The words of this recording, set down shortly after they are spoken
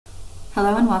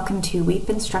Hello and welcome to WEEP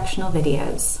instructional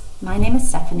videos. My name is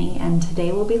Stephanie and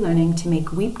today we'll be learning to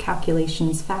make WEEP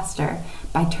calculations faster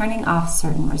by turning off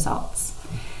certain results.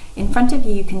 In front of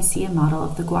you, you can see a model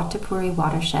of the Guatapuri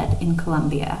watershed in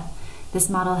Colombia. This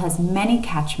model has many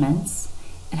catchments.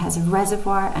 It has a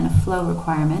reservoir and a flow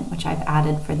requirement, which I've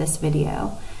added for this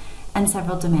video, and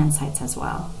several demand sites as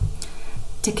well.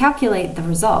 To calculate the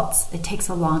results, it takes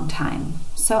a long time.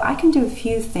 So I can do a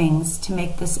few things to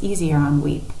make this easier on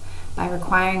WEEP by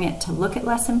requiring it to look at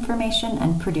less information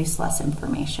and produce less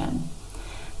information.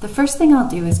 The first thing I'll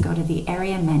do is go to the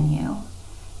area menu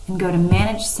and go to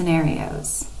Manage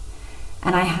Scenarios.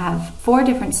 And I have 4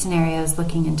 different scenarios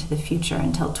looking into the future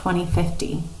until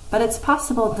 2050, but it's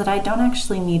possible that I don't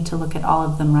actually need to look at all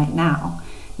of them right now.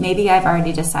 Maybe I've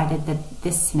already decided that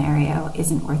this scenario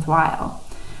isn't worthwhile.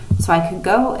 So I could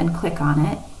go and click on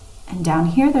it, and down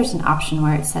here there's an option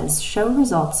where it says Show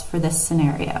Results for this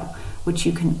scenario, which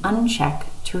you can uncheck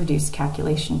to reduce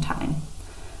calculation time.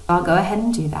 I'll go ahead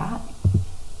and do that.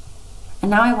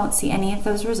 And now I won't see any of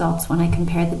those results when I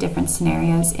compare the different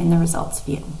scenarios in the results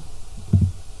view.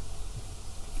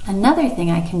 Another thing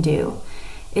I can do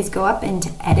is go up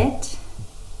into Edit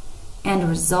and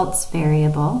Results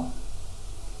Variable,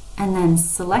 and then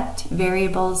select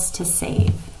Variables to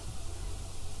save.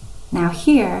 Now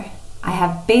here I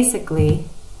have basically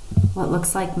what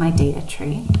looks like my data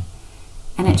tree,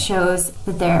 and it shows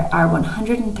that there are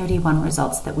 131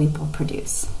 results that WEEP will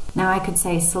produce. Now I could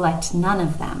say select none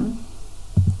of them,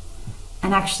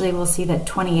 and actually we'll see that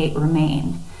 28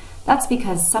 remain. That's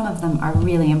because some of them are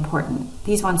really important.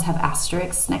 These ones have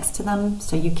asterisks next to them,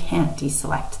 so you can't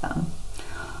deselect them.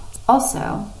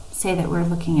 Also, say that we're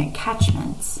looking at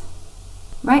catchments.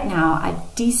 Right now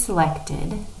I've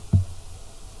deselected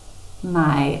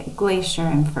my glacier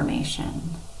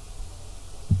information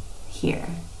here.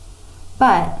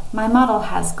 But my model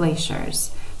has glaciers.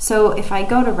 So if I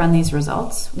go to run these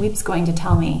results, WEEP's going to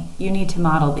tell me you need to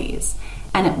model these,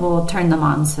 and it will turn them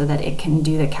on so that it can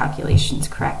do the calculations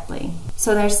correctly.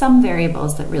 So there's some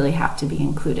variables that really have to be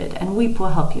included, and WEEP will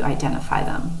help you identify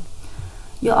them.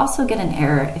 You'll also get an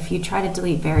error if you try to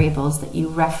delete variables that you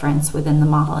reference within the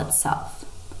model itself.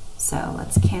 So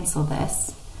let's cancel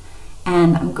this.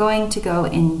 And I'm going to go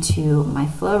into my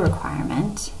flow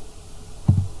requirement,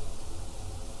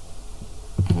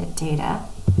 edit data,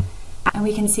 and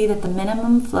we can see that the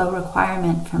minimum flow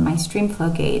requirement for my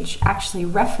streamflow gauge actually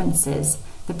references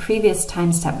the previous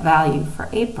time step value for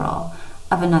April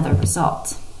of another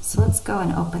result. So let's go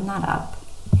and open that up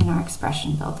in our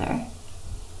expression builder.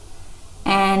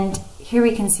 And here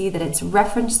we can see that it's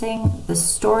referencing the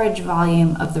storage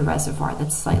volume of the reservoir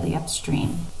that's slightly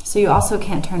upstream. So you also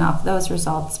can't turn off those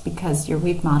results because your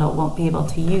WEEP model won't be able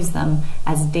to use them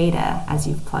as data as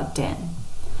you've plugged in.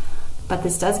 But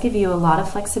this does give you a lot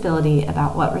of flexibility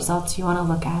about what results you want to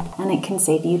look at, and it can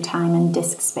save you time and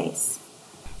disk space.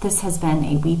 This has been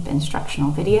a WEEP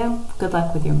instructional video. Good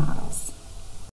luck with your model.